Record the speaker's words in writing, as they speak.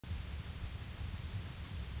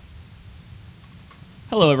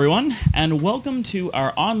Hello everyone, and welcome to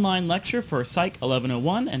our online lecture for Psych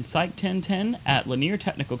 1101 and Psych 1010 at Lanier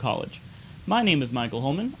Technical College. My name is Michael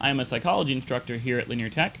Holman. I am a psychology instructor here at Lanier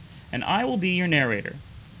Tech, and I will be your narrator.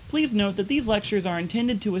 Please note that these lectures are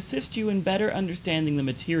intended to assist you in better understanding the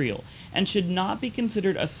material, and should not be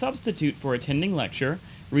considered a substitute for attending lecture,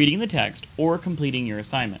 reading the text, or completing your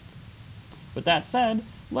assignments. With that said,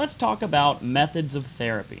 let's talk about methods of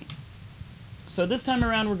therapy. So this time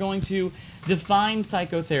around we're going to define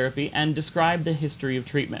psychotherapy and describe the history of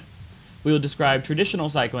treatment. We will describe traditional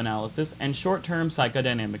psychoanalysis and short-term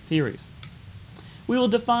psychodynamic theories. We will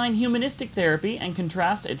define humanistic therapy and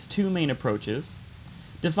contrast its two main approaches,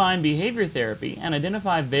 define behavior therapy and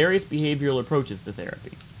identify various behavioral approaches to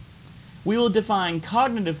therapy. We will define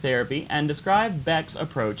cognitive therapy and describe Beck's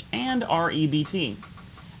approach and REBT.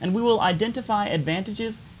 And we will identify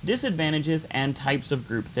advantages, disadvantages, and types of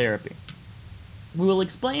group therapy. We will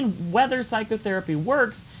explain whether psychotherapy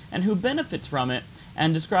works and who benefits from it,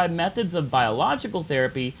 and describe methods of biological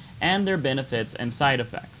therapy and their benefits and side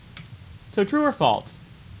effects. So true or false?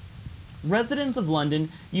 Residents of London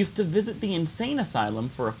used to visit the insane asylum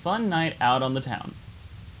for a fun night out on the town.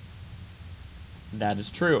 That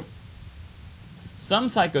is true. Some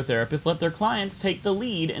psychotherapists let their clients take the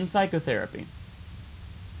lead in psychotherapy.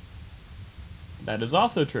 That is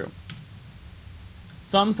also true.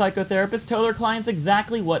 Some psychotherapists tell their clients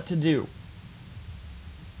exactly what to do.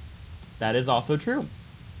 That is also true.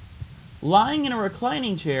 Lying in a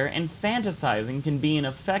reclining chair and fantasizing can be an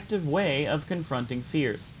effective way of confronting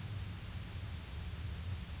fears.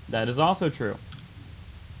 That is also true.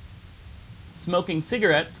 Smoking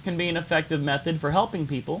cigarettes can be an effective method for helping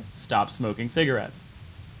people stop smoking cigarettes.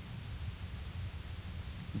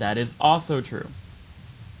 That is also true.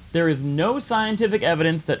 There is no scientific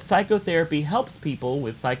evidence that psychotherapy helps people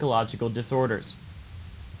with psychological disorders.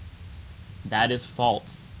 That is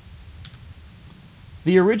false.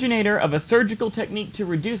 The originator of a surgical technique to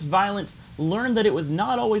reduce violence learned that it was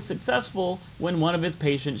not always successful when one of his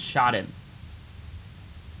patients shot him.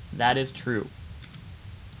 That is true.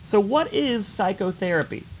 So what is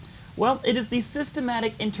psychotherapy? Well, it is the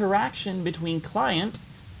systematic interaction between client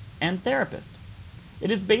and therapist. It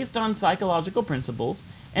is based on psychological principles,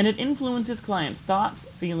 and it influences clients' thoughts,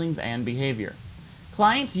 feelings, and behavior.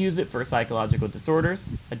 Clients use it for psychological disorders,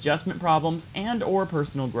 adjustment problems, and/or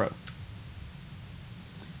personal growth.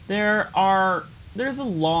 There's a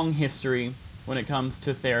long history when it comes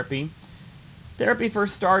to therapy. Therapy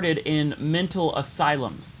first started in mental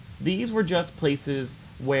asylums. These were just places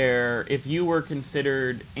where if you were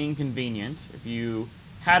considered inconvenient, if you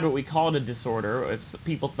had what we called a disorder, if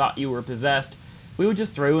people thought you were possessed, we would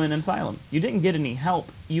just throw you in an asylum. You didn't get any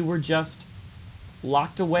help. You were just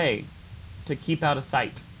locked away to keep out of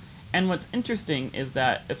sight. And what's interesting is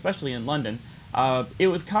that, especially in London, it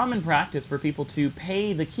was common practice for people to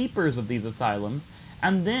pay the keepers of these asylums,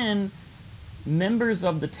 and then members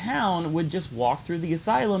of the town would just walk through the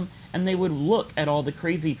asylum and they would look at all the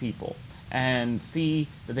crazy people and see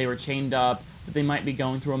that they were chained up, that they might be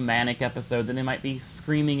going through a manic episode, that they might be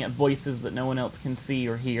screaming at voices that no one else can see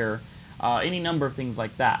or hear. Any number of things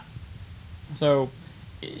like that. So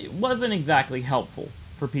it wasn't exactly helpful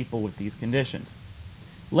for people with these conditions.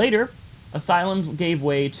 Later, asylums gave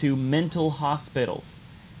way to mental hospitals.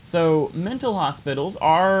 So mental hospitals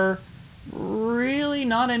are really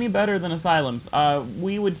not any better than asylums.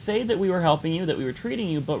 We would say that we were helping you, that we were treating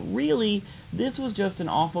you, but really this was just an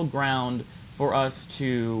awful ground for us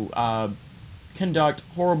to conduct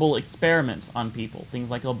horrible experiments on people,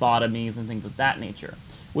 things like lobotomies and things of that nature,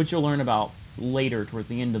 which you'll learn about later towards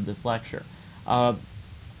the end of this lecture.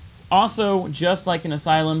 Also, just like in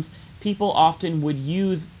asylums, people often would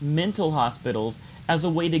use mental hospitals as a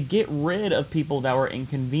way to get rid of people that were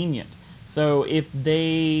inconvenient. So if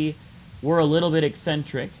they were a little bit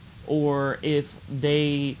eccentric, or if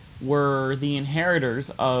they were the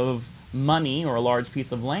inheritors of money or a large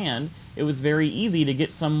piece of land, it was very easy to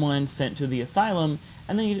get someone sent to the asylum,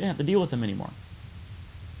 and then you didn't have to deal with them anymore.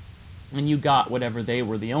 And you got whatever they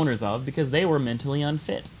were the owners of because they were mentally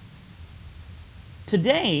unfit.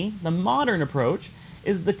 Today, the modern approach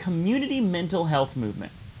is the community mental health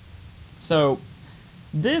movement. So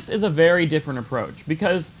this is a very different approach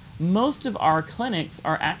because most of our clinics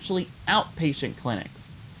are actually outpatient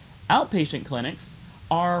clinics. Outpatient clinics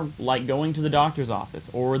are like going to the doctor's office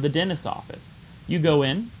or the dentist's office. You go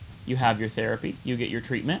in, you have your therapy, you get your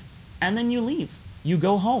treatment, and then you leave. You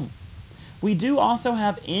go home. We do also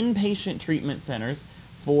have inpatient treatment centers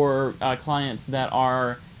for clients that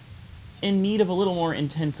are in need of a little more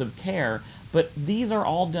intensive care, but these are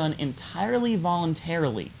all done entirely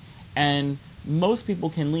voluntarily, and most people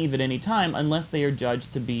can leave at any time unless they are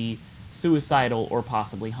judged to be suicidal or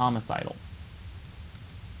possibly homicidal.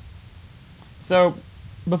 So,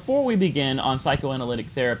 before we begin on psychoanalytic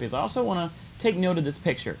therapies, I also want to take note of this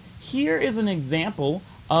picture. Here is an example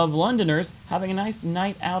of Londoners having a nice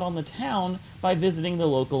night out on the town by visiting the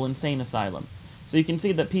local insane asylum. So you can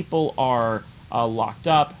see that people are locked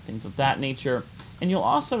up, things of that nature. And you'll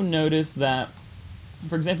also notice that,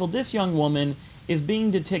 for example, this young woman is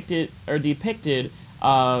being depicted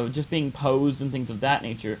just being posed and things of that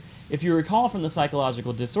nature. If you recall from the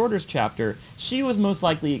psychological disorders chapter, she was most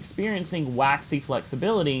likely experiencing waxy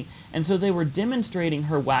flexibility, and so they were demonstrating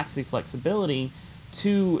her waxy flexibility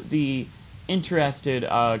to the interested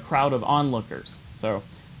crowd of onlookers. So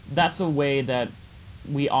that's a way that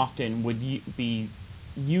we often would be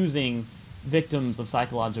using victims of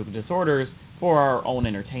psychological disorders for our own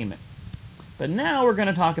entertainment. But now we're going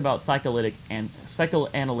to talk about psychoanalytic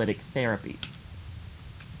therapies.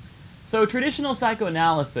 So traditional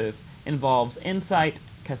psychoanalysis involves insight,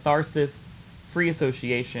 catharsis, free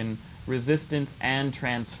association, resistance, and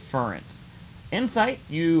transference. Insight,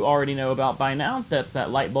 you already know about by now. That's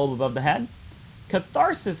that light bulb above the head.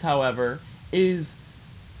 Catharsis, however, is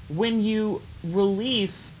when you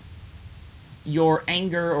release your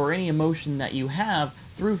anger or any emotion that you have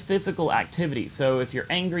through physical activity. So if you're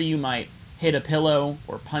angry, you might hit a pillow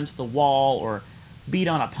or punch the wall or beat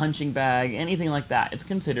on a punching bag, anything like that. It's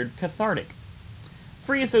considered cathartic.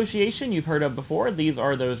 Free association, you've heard of before. These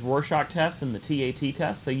are those Rorschach tests and the TAT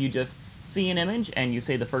tests. So you just see an image and you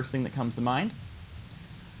say the first thing that comes to mind.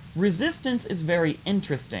 Resistance is very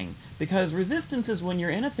interesting because resistance is when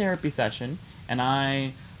you're in a therapy session and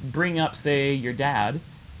I bring up, say, your dad,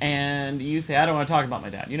 and you say, I don't want to talk about my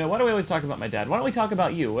dad. You know, why do we always talk about my dad? Why don't we talk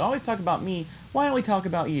about you? We always talk about me. Why don't we talk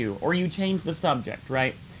about you? Or you change the subject,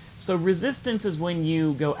 right? So resistance is when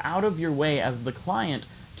you go out of your way as the client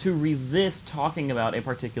to resist talking about a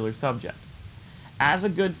particular subject. As a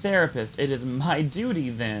good therapist, it is my duty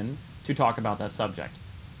then to talk about that subject.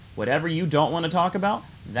 Whatever you don't want to talk about,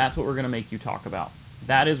 that's what we're going to make you talk about.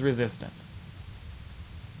 That is resistance.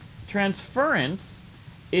 Transference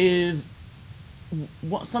is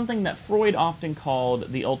something that Freud often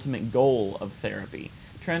called the ultimate goal of therapy.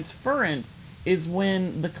 Transference is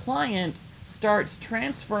when the client starts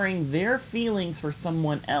transferring their feelings for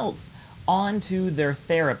someone else onto their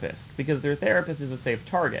therapist, because their therapist is a safe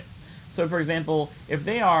target. So for example, if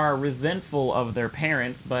they are resentful of their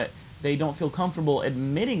parents, but they don't feel comfortable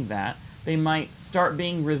admitting that, they might start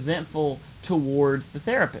being resentful towards the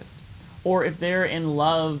therapist. Or if they're in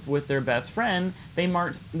love with their best friend, they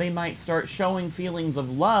might start showing feelings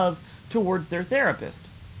of love towards their therapist,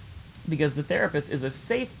 because the therapist is a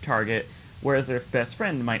safe target, whereas their best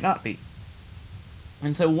friend might not be.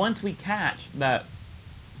 And so once we catch that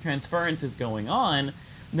transference is going on,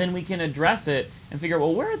 then we can address it and figure out,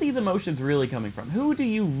 well, where are these emotions really coming from? Who do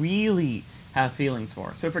you really have feelings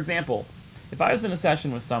for? So for example, if I was in a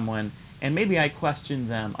session with someone and maybe I questioned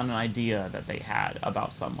them on an idea that they had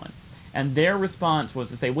about someone, and their response was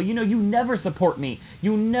to say, well, you know, you never support me.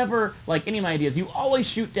 You never like any of my ideas. You always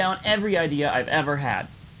shoot down every idea I've ever had.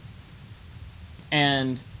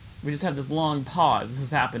 And we just have this long pause. This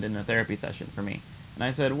has happened in a therapy session for me. And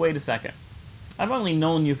I said, wait a second. I've only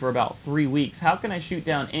known you for about 3 weeks. How can I shoot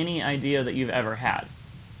down any idea that you've ever had?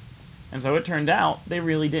 And so it turned out they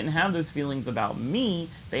really didn't have those feelings about me.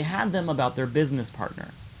 They had them about their business partner.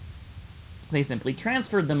 They simply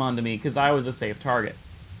transferred them onto me because I was a safe target.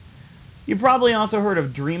 You probably also heard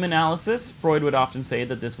of dream analysis. Freud would often say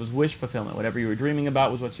that this was wish fulfillment. Whatever you were dreaming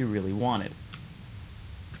about was what you really wanted.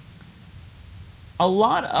 A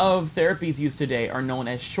lot of therapies used today are known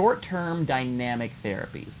as short-term dynamic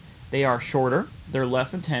therapies. They are shorter, they're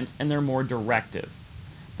less intense, and they're more directive.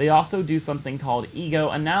 They also do something called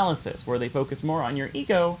ego analysis, where they focus more on your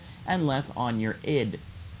ego and less on your id.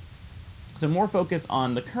 So more focus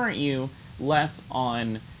on the current you, less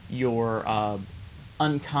on your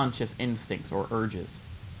unconscious instincts or urges.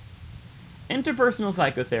 Interpersonal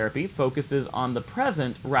psychotherapy focuses on the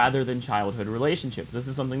present rather than childhood relationships. This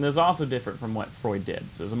is something that's also different from what Freud did,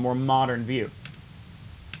 so it's a more modern view.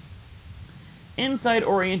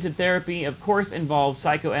 Insight-oriented therapy, of course, involves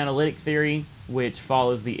psychoanalytic theory, which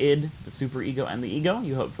follows the id, the superego, and the ego.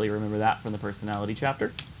 You hopefully remember that from the personality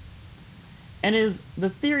chapter. And is the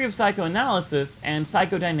theory of psychoanalysis and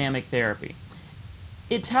psychodynamic therapy.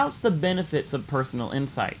 It touts the benefits of personal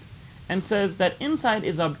insight and says that insight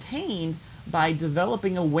is obtained by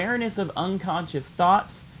developing awareness of unconscious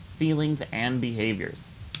thoughts, feelings, and behaviors.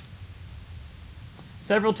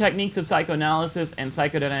 Several techniques of psychoanalysis and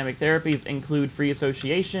psychodynamic therapies include free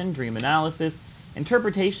association, dream analysis,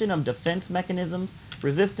 interpretation of defense mechanisms,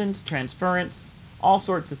 resistance, transference, all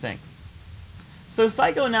sorts of things. So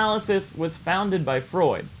psychoanalysis was founded by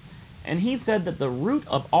Freud, and he said that the root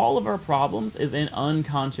of all of our problems is in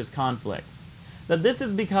unconscious conflicts. That this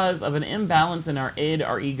is because of an imbalance in our id,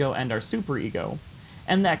 our ego, and our superego,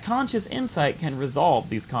 and that conscious insight can resolve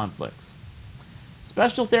these conflicts.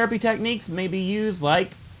 Special therapy techniques may be used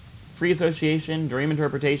like free association, dream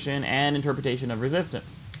interpretation, and interpretation of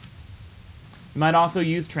resistance. You might also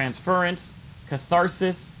use transference,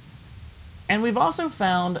 catharsis, and we've also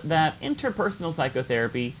found that interpersonal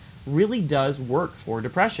psychotherapy really does work for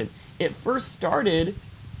depression. It first started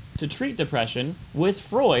to treat depression with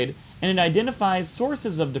Freud, and it identifies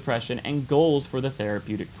sources of depression and goals for the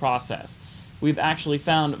therapeutic process. We've actually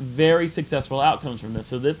found very successful outcomes from this,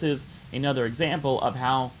 so this is another example of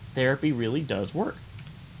how therapy really does work.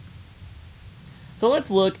 So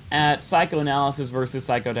let's look at psychoanalysis versus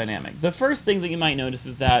psychodynamic. The first thing that you might notice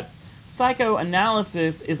is that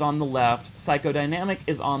psychoanalysis is on the left, psychodynamic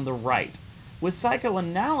is on the right. With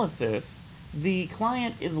psychoanalysis, the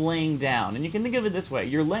client is laying down, and you can think of it this way.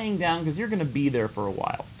 You're laying down because you're going to be there for a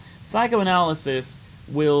while. Psychoanalysis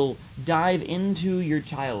will dive into your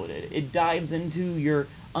childhood. It dives into your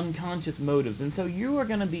unconscious motives, and so you are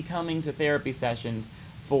going to be coming to therapy sessions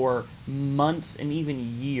for months and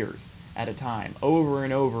even years at a time, over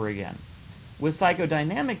and over again. With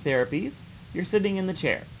psychodynamic therapies, you're sitting in the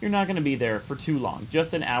chair. You're not going to be there for too long,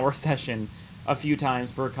 just an hour session a few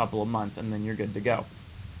times for a couple of months, and then you're good to go.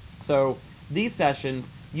 So these sessions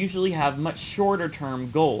usually have much shorter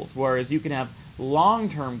term goals, whereas you can have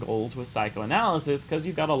long-term goals with psychoanalysis because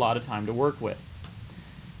you've got a lot of time to work with.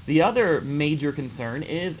 The other major concern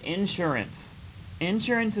is insurance.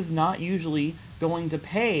 Insurance is not usually going to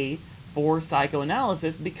pay for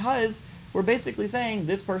psychoanalysis because we're basically saying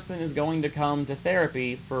this person is going to come to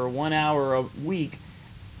therapy for 1 hour a week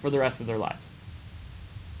for the rest of their lives.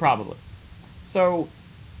 Probably. So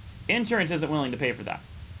insurance isn't willing to pay for that.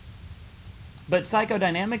 But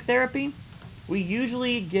psychodynamic therapy, we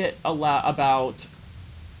usually get about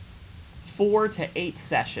 4 to 8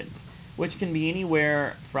 sessions, which can be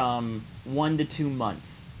anywhere from 1 to 2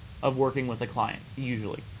 months of working with a client,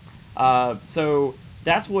 usually. So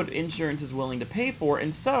that's what insurance is willing to pay for,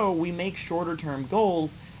 and so we make shorter term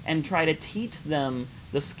goals and try to teach them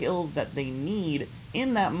the skills that they need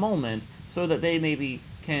in that moment so that they maybe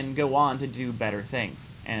can go on to do better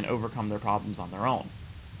things and overcome their problems on their own.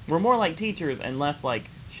 We're more like teachers and less like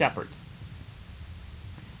shepherds.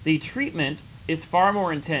 The treatment is far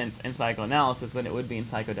more intense in psychoanalysis than it would be in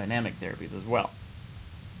psychodynamic therapies as well.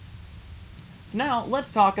 So now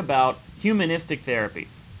let's talk about humanistic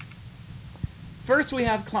therapies. First, we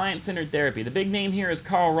have client-centered therapy. The big name here is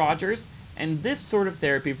Carl Rogers, and this sort of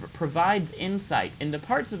therapy provides insight into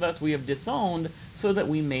parts of us we have disowned so that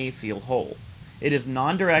we may feel whole. It is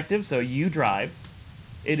non-directive, so you drive.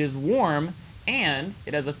 It is warm, and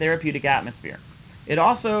it has a therapeutic atmosphere. It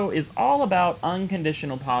also is all about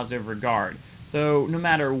unconditional positive regard. So no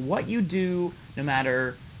matter what you do, no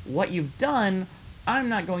matter what you've done, I'm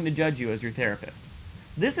not going to judge you as your therapist.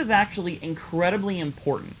 This is actually incredibly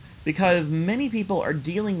important because many people are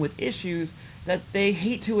dealing with issues that they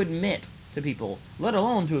hate to admit to people, let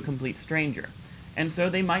alone to a complete stranger. And so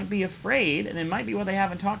they might be afraid, and it might be why they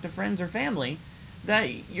haven't talked to friends or family,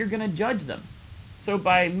 that you're going to judge them. So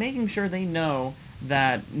by making sure they know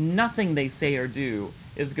that nothing they say or do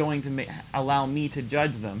is going to allow me to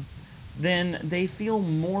judge them, then they feel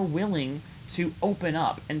more willing to open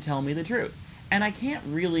up and tell me the truth. And I can't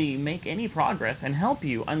really make any progress and help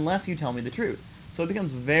you unless you tell me the truth. So it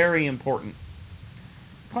becomes very important.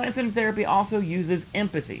 Client-centered therapy also uses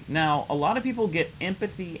empathy. Now, a lot of people get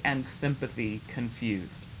empathy and sympathy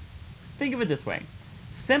confused. Think of it this way.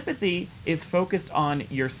 Sympathy is focused on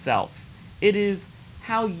yourself. It is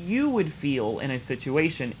how you would feel in a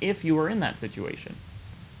situation if you were in that situation.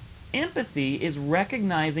 Empathy is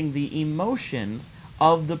recognizing the emotions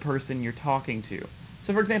of the person you're talking to.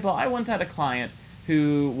 So for example, I once had a client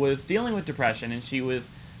who was dealing with depression and she was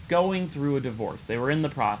going through a divorce. They were in the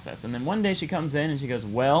process. And then one day she comes in and she goes,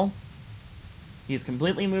 well, he's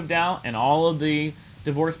completely moved out and all of the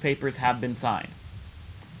divorce papers have been signed.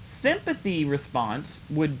 Sympathy response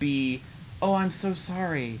would be, oh, I'm so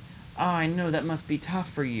sorry. Oh, I know that must be tough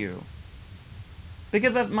for you.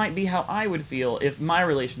 Because that might be how I would feel if my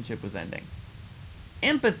relationship was ending.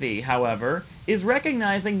 Empathy, however, is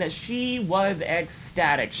recognizing that she was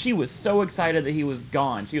ecstatic. She was so excited that he was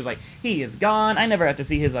gone. She was like, he is gone. I never have to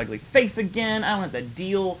see his ugly face again. I don't have to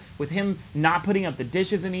deal with him not putting up the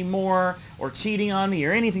dishes anymore or cheating on me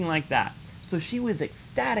or anything like that. So she was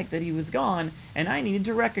ecstatic that he was gone, and I needed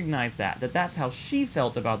to recognize that that's how she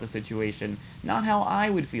felt about the situation, not how I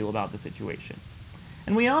would feel about the situation.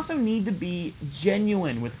 And we also need to be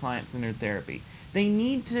genuine with client-centered therapy. They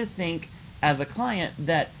need to think as a client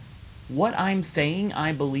that what I'm saying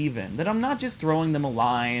I believe in, that I'm not just throwing them a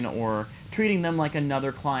line or treating them like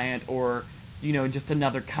another client or just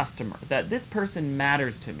another customer, that this person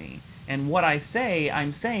matters to me, and what I say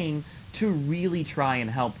I'm saying to really try and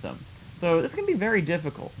help them. So this can be very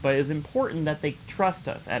difficult, but it's important that they trust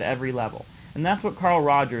us at every level, and that's what Carl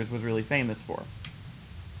Rogers was really famous for.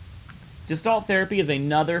 Gestalt therapy is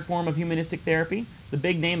another form of humanistic therapy. The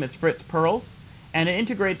big name is Fritz Perls, and it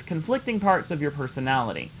integrates conflicting parts of your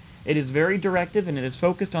personality. It is very directive, and it is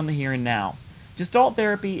focused on the here and now. Gestalt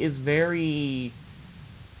therapy is very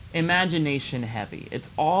imagination heavy.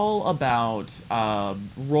 It's all about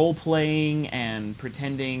role-playing and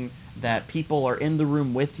pretending that people are in the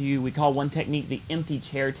room with you. We call one technique the empty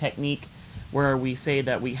chair technique, where we say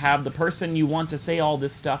that we have the person you want to say all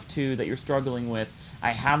this stuff to that you're struggling with.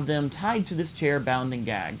 I have them tied to this chair, bound and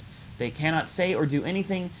gagged. They cannot say or do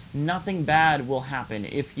anything. Nothing bad will happen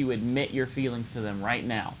if you admit your feelings to them right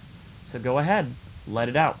now. So go ahead, let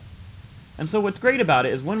it out. And so what's great about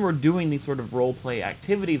it is when we're doing these sort of role-play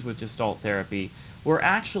activities with Gestalt therapy, we're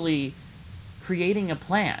actually creating a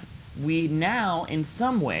plan. We now, in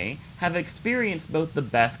some way, have experienced both the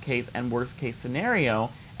best case and worst case scenario,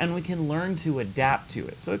 and we can learn to adapt to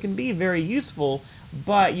it. So it can be very useful,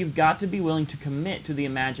 but you've got to be willing to commit to the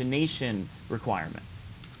imagination requirement.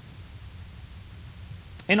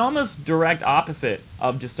 An almost direct opposite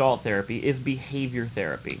of Gestalt therapy is behavior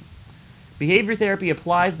therapy. Behavior therapy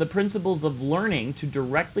applies the principles of learning to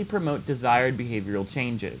directly promote desired behavioral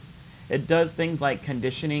changes. It does things like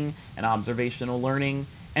conditioning and observational learning,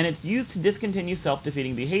 and it's used to discontinue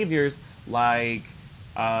self-defeating behaviors like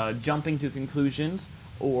jumping to conclusions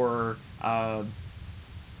or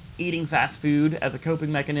eating fast food as a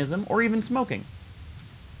coping mechanism, or even smoking.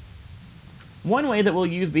 One way that we'll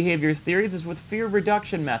use behaviorist theories is with fear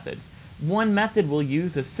reduction methods. One method we'll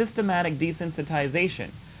use is systematic desensitization,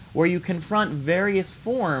 where you confront various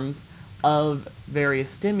forms of various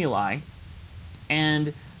stimuli,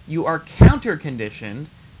 and you are counter-conditioned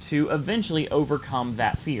to eventually overcome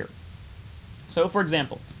that fear. So, for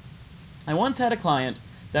example, I once had a client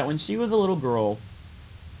that when she was a little girl,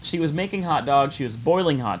 she was making hot dogs, she was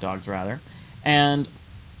boiling hot dogs rather, and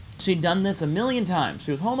she'd done this a million times. She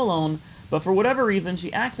was home alone, but for whatever reason,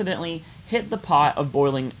 she accidentally hit the pot of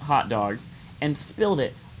boiling hot dogs and spilled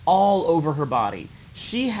it all over her body.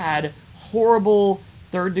 She had horrible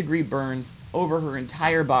third-degree burns over her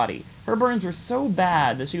entire body. Her burns were so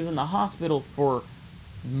bad that she was in the hospital for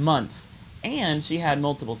months, and she had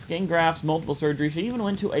multiple skin grafts, multiple surgeries. She even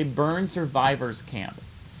went to a burn survivors camp.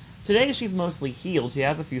 Today she's mostly healed. She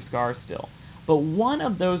has a few scars still. But one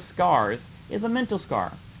of those scars is a mental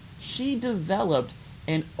scar. She developed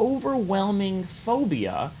an overwhelming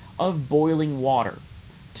phobia of boiling water,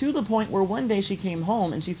 to the point where one day she came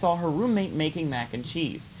home and she saw her roommate making mac and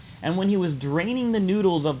cheese. And when he was draining the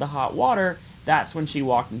noodles of the hot water, that's when she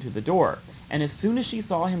walked into the door. And as soon as she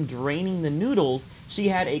saw him draining the noodles, she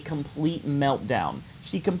had a complete meltdown.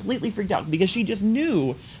 She completely freaked out because she just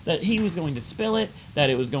knew that he was going to spill it, that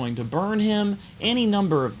it was going to burn him, any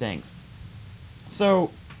number of things.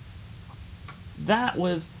 So that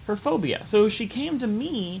was her phobia. So she came to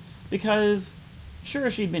me because, sure,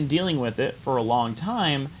 she'd been dealing with it for a long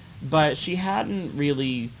time, but she hadn't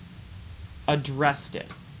really addressed it.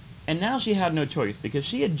 And now she had no choice because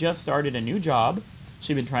she had just started a new job.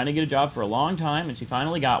 She'd been trying to get a job for a long time, and she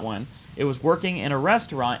finally got one. It was working in a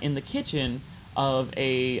restaurant in the kitchen of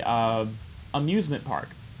a amusement park.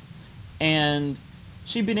 And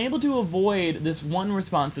she'd been able to avoid this one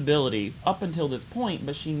responsibility up until this point,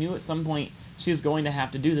 but she knew at some point she was going to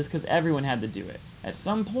have to do this because everyone had to do it. At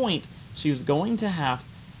some point, she was going to have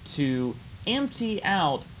to empty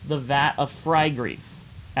out the vat of fry grease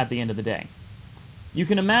at the end of the day. You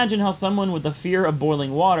can imagine how someone with the fear of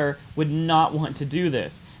boiling water would not want to do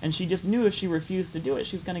this, and she just knew if she refused to do it,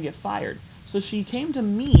 she was going to get fired. So she came to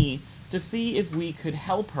me to see if we could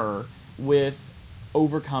help her with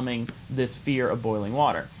overcoming this fear of boiling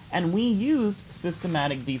water. And we used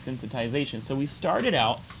systematic desensitization. So we started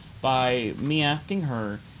out by me asking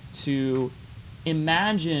her to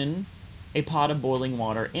imagine a pot of boiling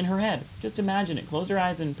water in her head. Just imagine it. Close her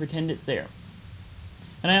eyes and pretend it's there.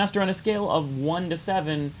 And I asked her on a scale of 1 to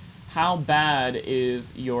 7, how bad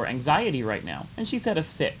is your anxiety right now? And she said a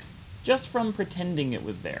 6, just from pretending it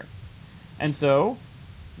was there. And so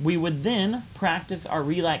we would then practice our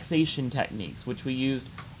relaxation techniques, which we used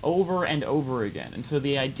over and over again. And so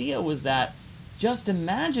the idea was that just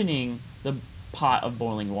imagining the pot of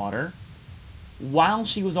boiling water while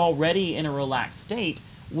she was already in a relaxed state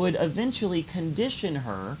would eventually condition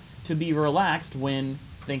her to be relaxed when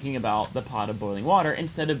thinking about the pot of boiling water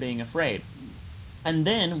instead of being afraid. And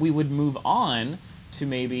then we would move on to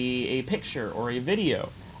maybe a picture or a video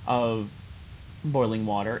of boiling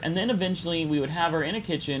water, and then eventually we would have her in a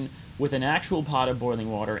kitchen with an actual pot of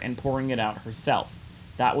boiling water and pouring it out herself.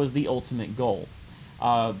 That was the ultimate goal.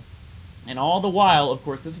 And all the while, of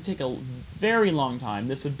course, this would take a very long time.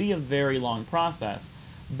 This would be a very long process,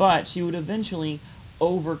 but she would eventually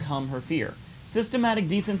overcome her fear. Systematic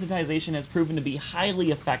desensitization has proven to be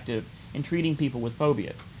highly effective in treating people with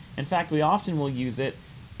phobias. In fact, we often will use it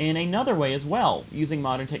in another way as well, using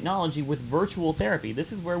modern technology with virtual therapy.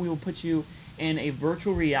 This is where we will put you in a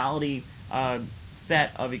virtual reality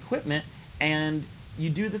set of equipment, and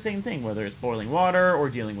you do the same thing, whether it's boiling water or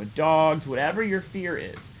dealing with dogs, whatever your fear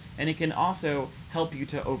is. And it can also help you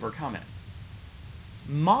to overcome it.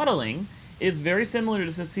 Modeling is very similar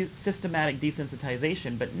to systematic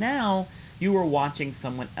desensitization, but now you are watching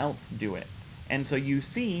someone else do it. And so you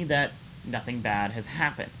see that nothing bad has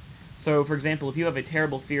happened. So, for example, if you have a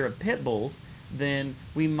terrible fear of pit bulls, then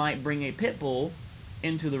we might bring a pit bull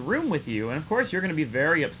into the room with you, and of course you're going to be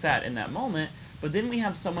very upset in that moment, but then we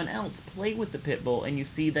have someone else play with the pit bull and you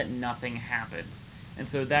see that nothing happens. And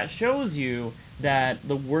so that shows you that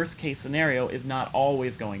the worst case scenario is not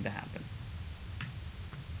always going to happen.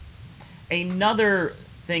 Another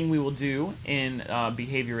thing we will do in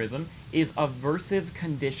behaviorism is aversive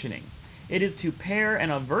conditioning. It is to pair an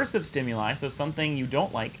aversive stimuli, so something you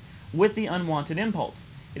don't like, with the unwanted impulse.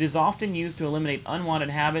 It is often used to eliminate unwanted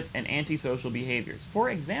habits and antisocial behaviors. For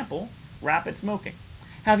example, rapid smoking.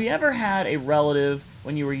 Have you ever had a relative,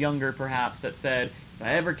 when you were younger perhaps, that said, if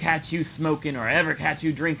I ever catch you smoking or I ever catch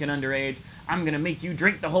you drinking underage, I'm going to make you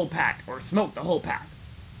drink the whole pack or smoke the whole pack?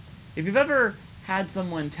 If you've ever had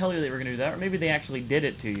someone tell you they were going to do that, or maybe they actually did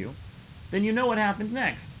it to you, then you know what happens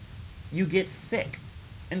next. You get sick.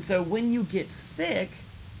 And so when you get sick,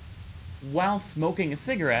 while smoking a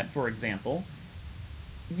cigarette, for example,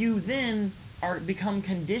 you then become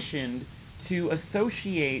conditioned to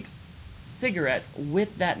associate cigarettes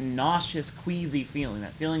with that nauseous, queasy feeling,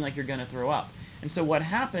 that feeling like you're going to throw up. And so what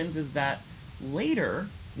happens is that later,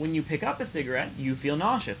 when you pick up a cigarette, you feel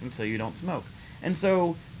nauseous, and so you don't smoke. And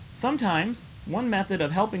so sometimes one method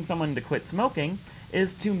of helping someone to quit smoking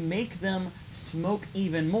is to make them smoke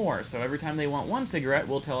even more. So every time they want one cigarette,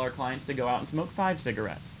 we'll tell our clients to go out and smoke 5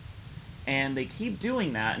 cigarettes. And they keep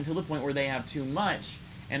doing that until the point where they have too much,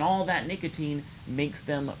 and all that nicotine makes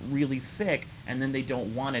them really sick, and then they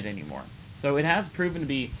don't want it anymore. So it has proven to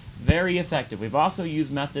be very effective. We've also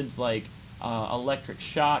used methods like electric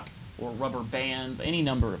shock or rubber bands, any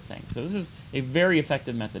number of things. So this is a very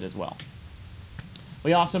effective method as well.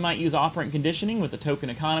 We also might use operant conditioning with the token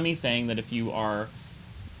economy, saying that if you are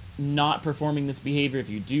not performing this behavior, if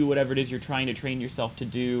you do whatever it is you're trying to train yourself to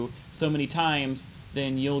do so many times,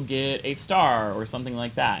 then you'll get a star or something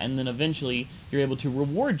like that. And then eventually you're able to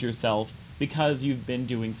reward yourself because you've been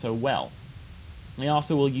doing so well. We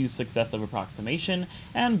also will use successive approximation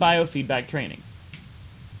and biofeedback training.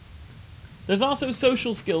 There's also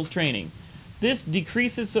social skills training. This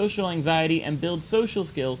decreases social anxiety and builds social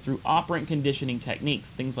skills through operant conditioning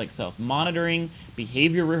techniques, things like self-monitoring,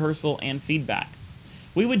 behavior rehearsal, and feedback.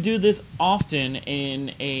 We would do this often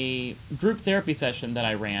in a group therapy session that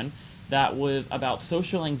I ran that was about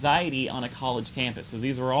social anxiety on a college campus. So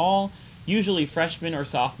these were all usually freshmen or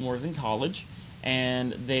sophomores in college,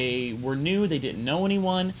 and they were new, they didn't know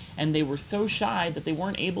anyone, and they were so shy that they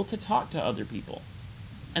weren't able to talk to other people.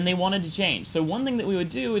 And they wanted to change. So one thing that we would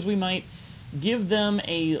do is we might give them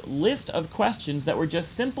a list of questions that were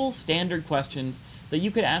just simple standard questions that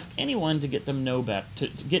you could ask anyone to get them to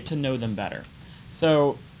get to know them better.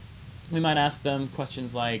 So we might ask them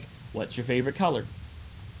questions like, what's your favorite color?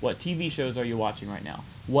 What TV shows are you watching right now?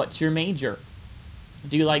 What's your major?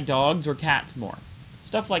 Do you like dogs or cats more?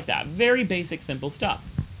 Stuff like that. Very basic, simple stuff.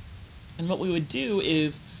 And what we would do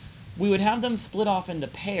is we would have them split off into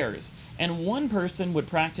pairs, and one person would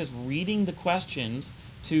practice reading the questions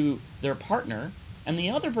to their partner, and the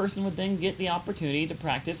other person would then get the opportunity to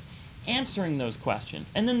practice answering those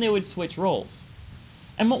questions, and then they would switch roles.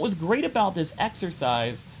 And what was great about this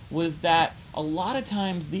exercise was that a lot of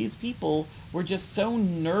times these people were just so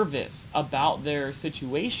nervous about their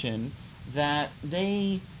situation that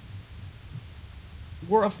they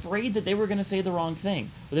were afraid that they were going to say the wrong thing,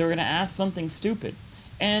 or they were going to ask something stupid.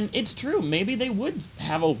 And it's true, maybe they would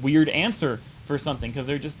have a weird answer for something because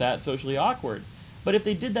they're just that socially awkward. But if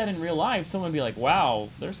they did that in real life, someone would be like, wow,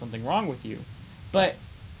 there's something wrong with you. But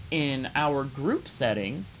In our group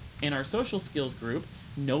setting, in our social skills group,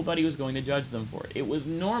 nobody was going to judge them for it. It was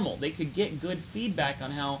normal. They could get good feedback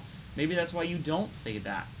on how maybe that's why you don't say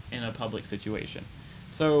that in a public situation.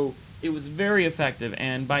 So it was very effective,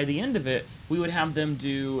 and by the end of it, we would have them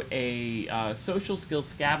do a social skills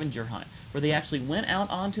scavenger hunt where they actually went out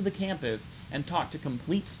onto the campus and talked to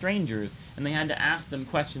complete strangers, and they had to ask them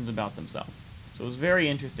questions about themselves. So it was very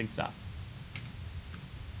interesting stuff.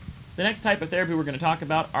 The next type of therapy we're going to talk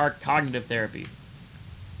about are cognitive therapies.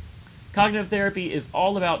 Cognitive therapy is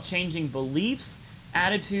all about changing beliefs,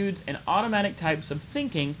 attitudes, and automatic types of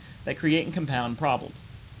thinking that create and compound problems.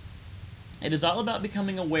 It is all about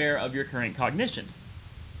becoming aware of your current cognitions.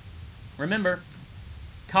 Remember,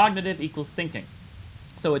 cognitive equals thinking.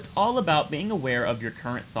 So it's all about being aware of your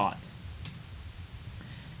current thoughts.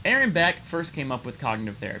 Aaron Beck first came up with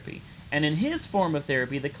cognitive therapy, and in his form of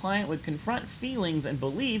therapy, the client would confront feelings and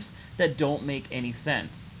beliefs that don't make any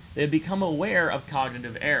sense. They would become aware of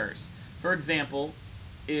cognitive errors. For example,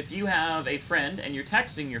 if you have a friend and you're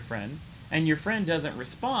texting your friend, and your friend doesn't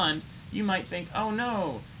respond, you might think, oh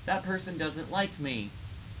no, that person doesn't like me.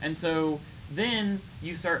 And so then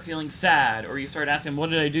you start feeling sad, or you start asking, what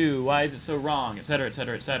did I do? Why is it so wrong? Etc.,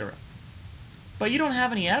 etc., etc. But you don't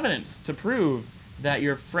have any evidence to prove that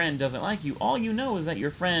your friend doesn't like you. All you know is that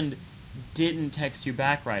your friend didn't text you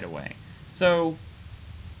back right away. So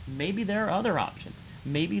maybe there are other options.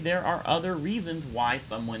 Maybe there are other reasons why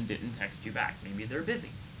someone didn't text you back. Maybe they're busy.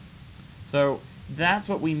 So that's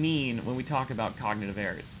what we mean when we talk about cognitive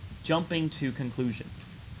errors. Jumping to conclusions.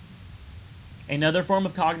 Another form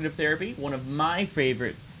of cognitive therapy, one of my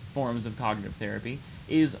favorite forms of cognitive therapy,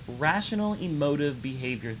 is rational emotive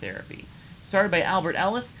behavior therapy. Started by Albert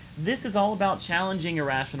Ellis, this is all about challenging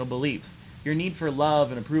irrational beliefs, your need for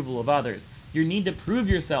love and approval of others, your need to prove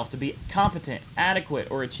yourself to be competent, adequate,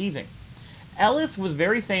 or achieving. Ellis was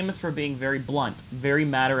very famous for being very blunt, very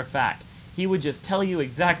matter-of-fact. He would just tell you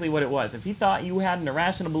exactly what it was. If he thought you had an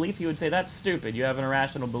irrational belief, he would say, that's stupid, you have an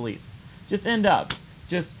irrational belief. Just end up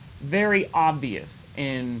just very obvious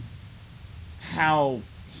in how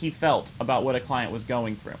he felt about what a client was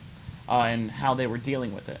going through and how they were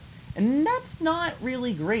dealing with it. And that's not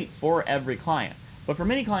really great for every client. But for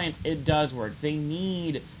many clients, it does work. They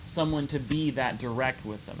need someone to be that direct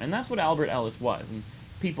with them. And that's what Albert Ellis was. And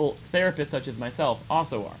people, therapists such as myself,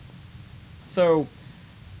 also are. So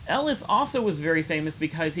Ellis also was very famous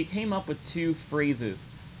because he came up with two phrases.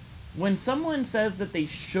 When someone says that they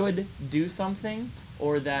should do something,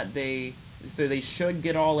 or that they should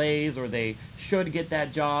get all A's, or they should get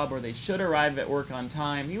that job, or they should arrive at work on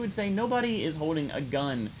time, he would say nobody is holding a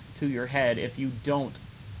gun to your head if you don't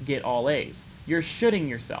get all A's. You're shoulding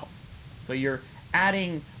yourself. So you're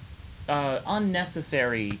adding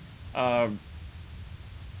unnecessary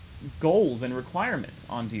goals and requirements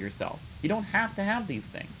onto yourself. You don't have to have these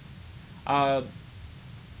things.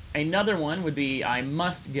 Another one would be, I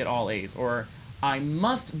must get all A's, or I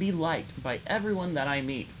must be liked by everyone that I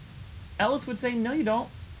meet. Ellis would say, no you don't.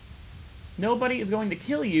 Nobody is going to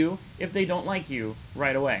kill you if they don't like you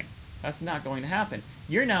right away. That's not going to happen.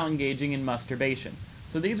 You're now engaging in masturbation.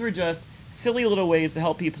 So these were just silly little ways to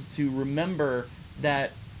help people to remember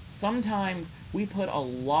that sometimes we put a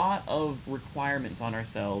lot of requirements on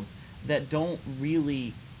ourselves that don't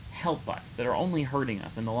really help us, that are only hurting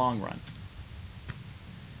us in the long run.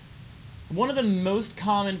 One of the most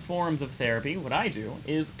common forms of therapy, what I do,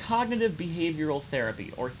 is cognitive behavioral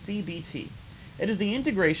therapy, or CBT. It is the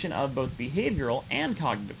integration of both behavioral and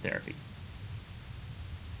cognitive therapies.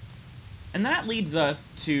 And that leads us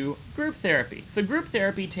to group therapy. So group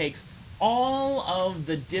therapy takes all of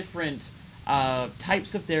the different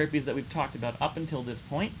types of therapies that we've talked about up until this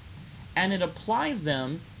point, and it applies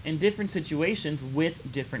them in different situations with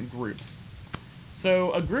different groups.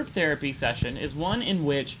 So a group therapy session is one in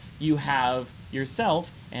which you have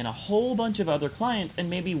yourself and a whole bunch of other clients and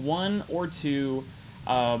maybe one or two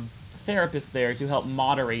therapists there to help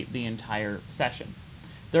moderate the entire session.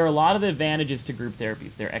 There are a lot of advantages to group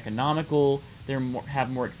therapies. They're economical, they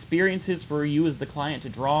have more experiences for you as the client to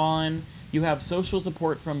draw on, you have social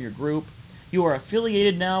support from your group, you are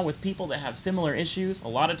affiliated now with people that have similar issues. A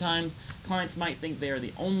lot of times, clients might think they are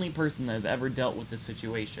the only person that has ever dealt with this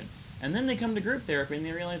situation. And then they come to group therapy and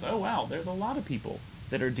they realize, oh wow, there's a lot of people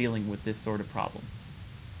that are dealing with this sort of problem.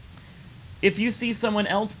 If you see someone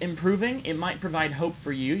else improving, it might provide hope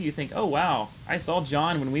for you. You think, oh wow, I saw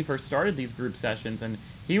John when we first started these group sessions and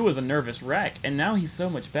he was a nervous wreck and now he's so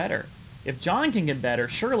much better. If John can get better,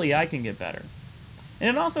 surely I can get better. And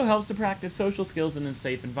it also helps to practice social skills in a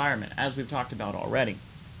safe environment, as we've talked about already.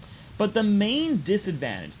 But the main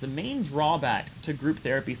disadvantage, the main drawback to group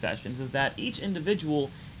therapy sessions is that each individual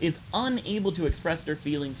is unable to express their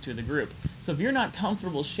feelings to the group. So if you're not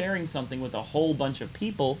comfortable sharing something with a whole bunch of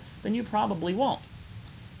people, then you probably won't.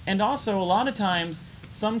 And also, a lot of times,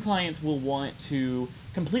 some clients will want to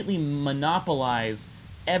completely monopolize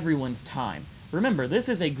everyone's time. Remember, this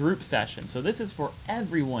is a group session, so this is for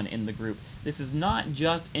everyone in the group. This is not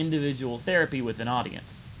just individual therapy with an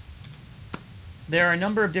audience. There are a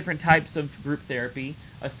number of different types of group therapy,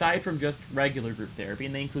 aside from just regular group therapy,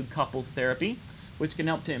 and they include couples therapy, which can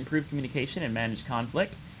help to improve communication and manage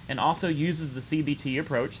conflict, and also uses the CBT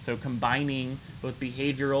approach, so combining both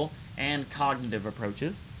behavioral and cognitive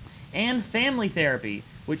approaches, and family therapy,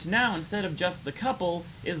 which now, instead of just the couple,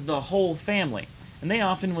 is the whole family, and they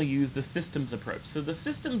often will use the systems approach. So the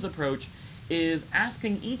systems approach is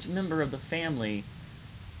asking each member of the family,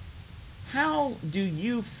 how do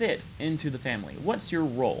you fit into the family? What's your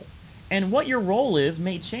role? And what your role is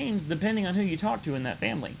may change depending on who you talk to in that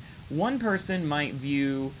family. One person might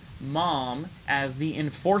view mom as the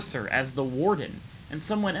enforcer, as the warden, and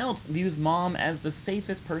someone else views mom as the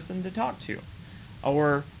safest person to talk to.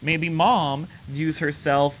 Or maybe mom views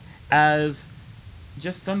herself as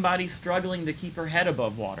just somebody struggling to keep her head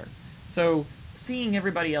above water. So seeing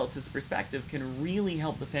everybody else's perspective can really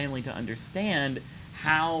help the family to understand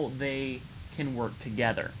how they can work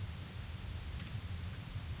together.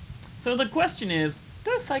 So the question is,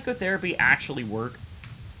 does psychotherapy actually work?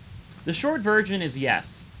 The short version is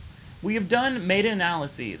yes. We have done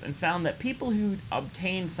meta-analyses and found that people who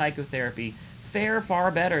obtain psychotherapy fare far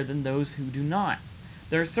better than those who do not.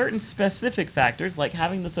 There are certain specific factors, like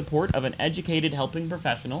having the support of an educated helping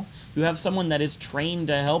professional. You have someone that is trained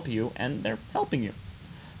to help you, and they're helping you.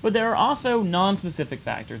 But there are also non-specific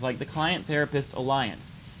factors, like the client-therapist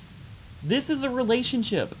alliance. This is a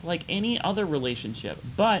relationship like any other relationship,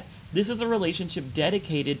 but this is a relationship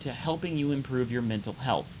dedicated to helping you improve your mental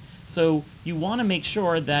health. So you want to make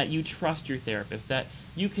sure that you trust your therapist, that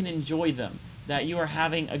you can enjoy them, that you are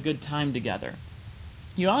having a good time together.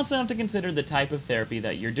 You also have to consider the type of therapy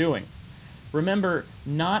that you're doing. Remember,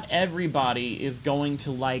 not everybody is going to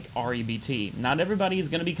like REBT. Not everybody is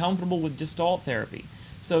going to be comfortable with Gestalt therapy.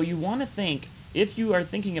 So you want to think, if you are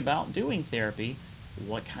thinking about doing therapy,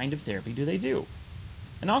 what kind of therapy do they do?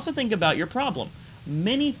 And also think about your problem.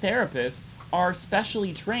 Many therapists are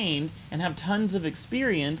specially trained and have tons of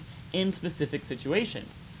experience in specific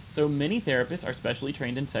situations. So many therapists are specially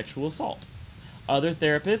trained in sexual assault. Other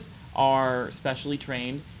therapists are specially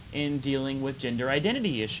trained in dealing with gender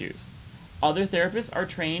identity issues. Other therapists are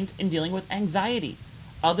trained in dealing with anxiety.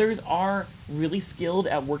 Others are really skilled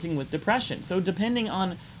at working with depression. So depending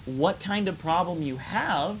on what kind of problem you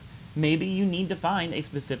have, maybe you need to find a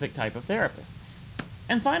specific type of therapist.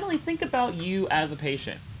 And finally, think about you as a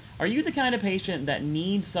patient. Are you the kind of patient that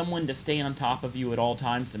needs someone to stay on top of you at all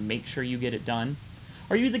times to make sure you get it done?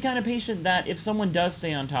 Are you the kind of patient that if someone does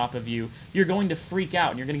stay on top of you, you're going to freak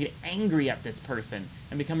out and you're going to get angry at this person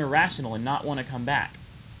and become irrational and not want to come back?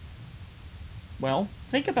 Well,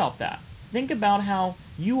 think about that. Think about how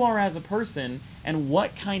you are as a person and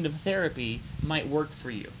what kind of therapy might work for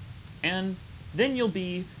you. And then you'll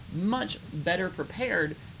be much better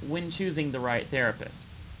prepared when choosing the right therapist.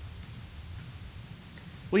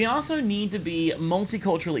 We also need to be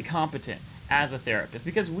multiculturally competent as a therapist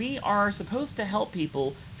because we are supposed to help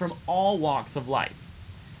people from all walks of life.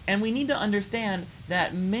 And we need to understand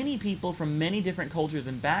that many people from many different cultures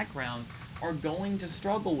and backgrounds are going to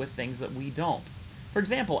struggle with things that we don't. For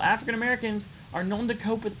example, African Americans are known to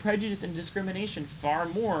cope with prejudice and discrimination far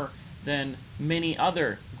more than many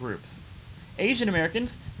other groups. Asian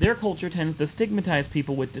Americans, their culture tends to stigmatize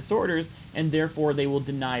people with disorders, and therefore they will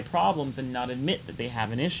deny problems and not admit that they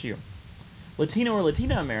have an issue. Latino or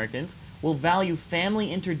Latina Americans will value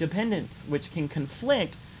family interdependence, which can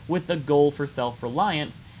conflict with the goal for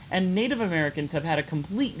self-reliance, and Native Americans have had a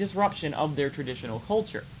complete disruption of their traditional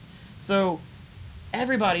culture. So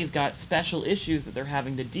everybody's got special issues that they're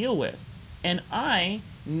having to deal with, and I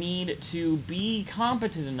need to be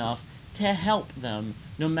competent enough to help them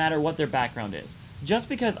no matter what their background is. Just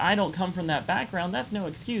because I don't come from that background, that's no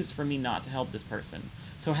excuse for me not to help this person.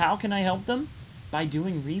 So how can I help them? By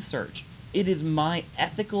doing research. It is my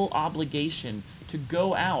ethical obligation to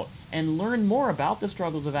go out and learn more about the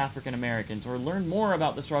struggles of African Americans or learn more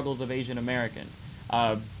about the struggles of Asian Americans.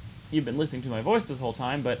 You've been listening to my voice this whole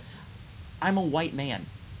time, but I'm a white man.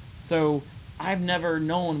 So I've never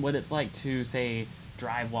known what it's like to, say,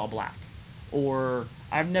 drive while black. Or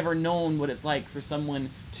I've never known what it's like for someone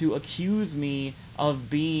to accuse me of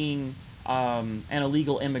being an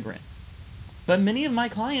illegal immigrant. But many of my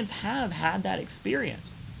clients have had that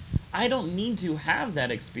experience. I don't need to have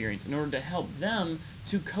that experience in order to help them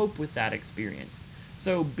to cope with that experience.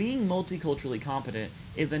 So being multiculturally competent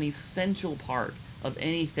is an essential part of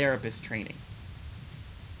any therapist training.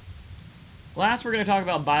 Last, we're going to talk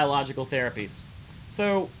about biological therapies.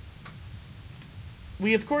 So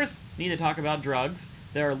we, of course, need to talk about drugs.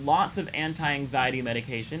 There are lots of anti-anxiety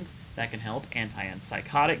medications that can help,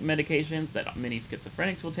 antipsychotic medications that many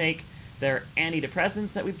schizophrenics will take. There are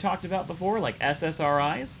antidepressants that we've talked about before, like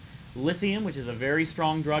SSRIs, lithium, which is a very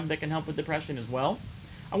strong drug that can help with depression as well.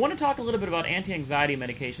 I want to talk a little bit about anti-anxiety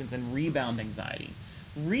medications and rebound anxiety.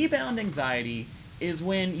 Rebound anxiety is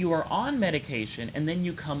when you are on medication and then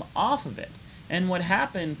you come off of it. And what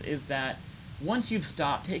happens is that once you've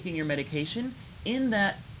stopped taking your medication, in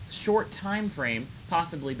that short time frame,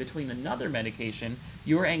 possibly between another medication,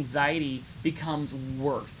 your anxiety becomes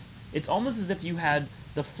worse. It's almost as if you had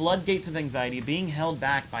the floodgates of anxiety being held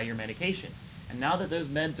back by your medication. And now that those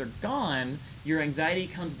meds are gone, your anxiety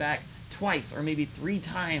comes back twice or maybe 3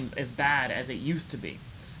 times as bad as it used to be.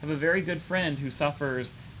 I have a very good friend who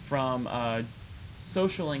suffers from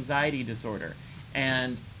social anxiety disorder,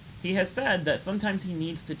 and he has said that sometimes he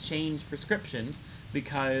needs to change prescriptions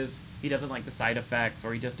because he doesn't like the side effects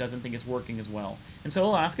or he just doesn't think it's working as well. And so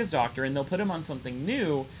he'll ask his doctor and they'll put him on something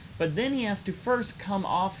new, but then he has to first come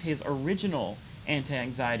off his original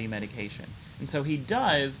anti-anxiety medication. And so he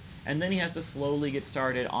does, and then he has to slowly get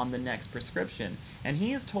started on the next prescription. And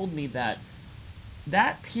he has told me that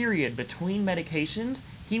that period between medications,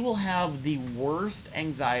 he will have the worst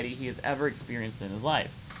anxiety he has ever experienced in his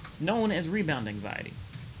life. It's known as rebound anxiety.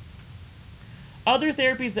 Other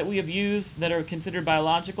therapies that we have used that are considered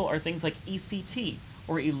biological are things like ECT,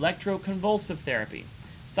 or electroconvulsive therapy.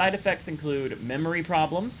 Side effects include memory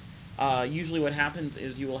problems. Usually what happens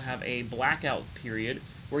is you will have a blackout period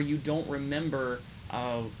where you don't remember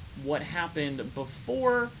what happened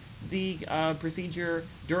before the procedure,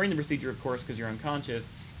 during the procedure, of course, because you're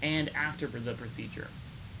unconscious, and after the procedure.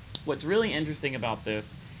 What's really interesting about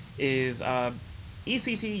this is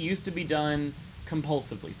ECT used to be done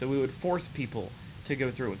compulsively, so we would force people to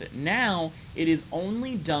go through with it. Now, it is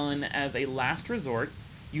only done as a last resort.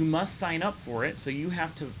 You must sign up for it, so you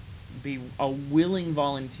have to be a willing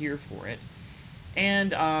volunteer for it.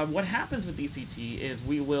 And what happens with ECT is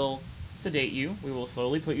we will sedate you, we will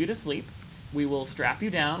slowly put you to sleep, we will strap you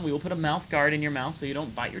down, we will put a mouth guard in your mouth so you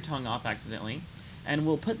don't bite your tongue off accidentally, and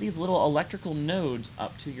we'll put these little electrical nodes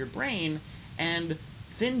up to your brain and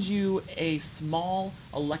send you a small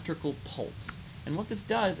electrical pulse. And what this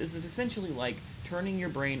does is it's essentially like turning your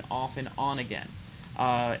brain off and on again.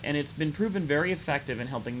 And it's been proven very effective in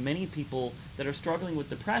helping many people that are struggling with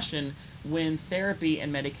depression when therapy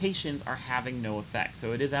and medications are having no effect.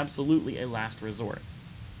 So it is absolutely a last resort.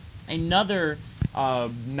 Another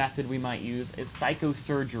method we might use is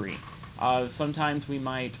psychosurgery. Sometimes we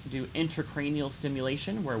might do intracranial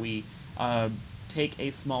stimulation, where we take a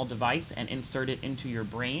small device and insert it into your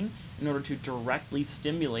brain in order to directly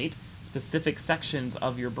stimulate specific sections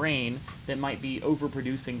of your brain that might be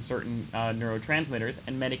overproducing certain neurotransmitters,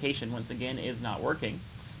 and medication, once again, is not working.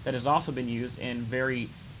 That has also been used in very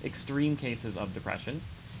extreme cases of depression.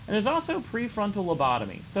 And there's also prefrontal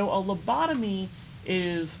lobotomy. So a lobotomy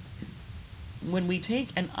is when we take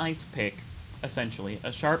an ice pick, essentially,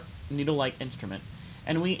 a sharp needle-like instrument,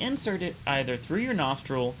 and we insert it either through your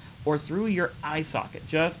nostril or through your eye socket,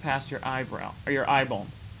 just past your eyebrow, or your eyeball.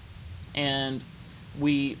 And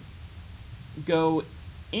we go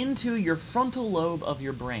into your frontal lobe of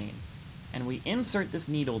your brain, and we insert this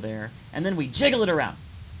needle there, and then we jiggle it around,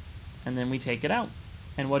 and then we take it out.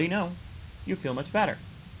 And what do you know? You feel much better.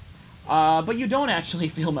 But you don't actually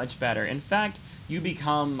feel much better. In fact, you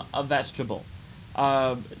become a vegetable.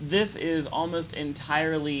 This is almost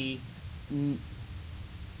entirely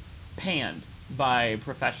panned by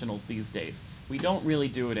professionals these days. We don't really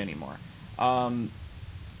do it anymore.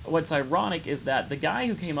 What's ironic is that the guy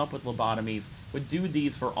who came up with lobotomies would do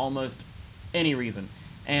these for almost any reason.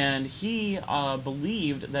 And he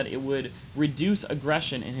believed that it would reduce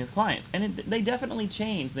aggression in his clients. And they definitely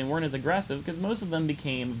changed. They weren't as aggressive because most of them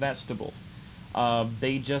became vegetables.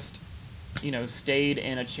 They just, stayed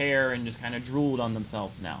in a chair and just kind of drooled on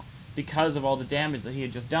themselves now because of all the damage that he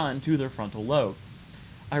had just done to their frontal lobe.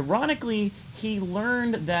 Ironically, he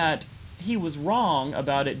learned that he was wrong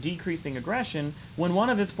about it decreasing aggression when one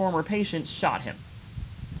of his former patients shot him.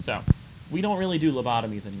 So, we don't really do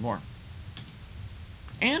lobotomies anymore.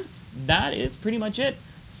 And that is pretty much it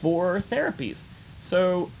for therapies.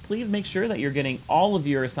 So, please make sure that you're getting all of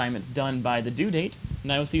your assignments done by the due date,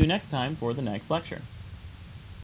 and I will see you next time for the next lecture.